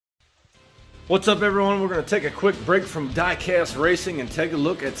What's up, everyone? We're going to take a quick break from die-cast racing and take a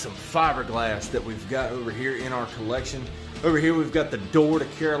look at some fiberglass that we've got over here in our collection. Over here we've got the door to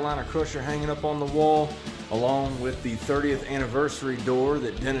Carolina Crusher hanging up on the wall, along with the 30th anniversary door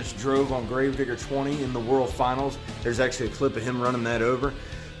that Dennis drove on Gravedigger 20 in the World Finals. There's actually a clip of him running that over.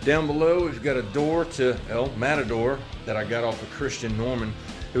 Down below we've got a door to El Matador that I got off of Christian Norman,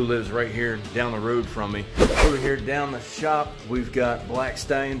 who lives right here down the road from me. Over here down the shop we've got Black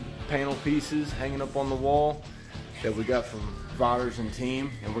Stallion panel pieces hanging up on the wall that we got from Fathers and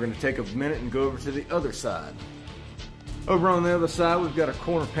Team, and we're going to take a minute and go over to the other side. Over on the other side we've got a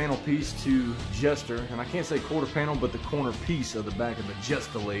corner panel piece to Jester, and I can't say quarter panel but the corner piece of the back of the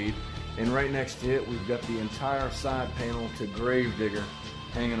Jestalade, and right next to it we've got the entire side panel to Gravedigger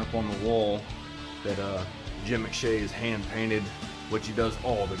hanging up on the wall that Jim McShay has hand painted, which he does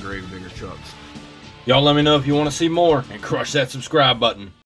all the Gravedigger trucks. Y'all let me know if you want to see more and crush that subscribe button.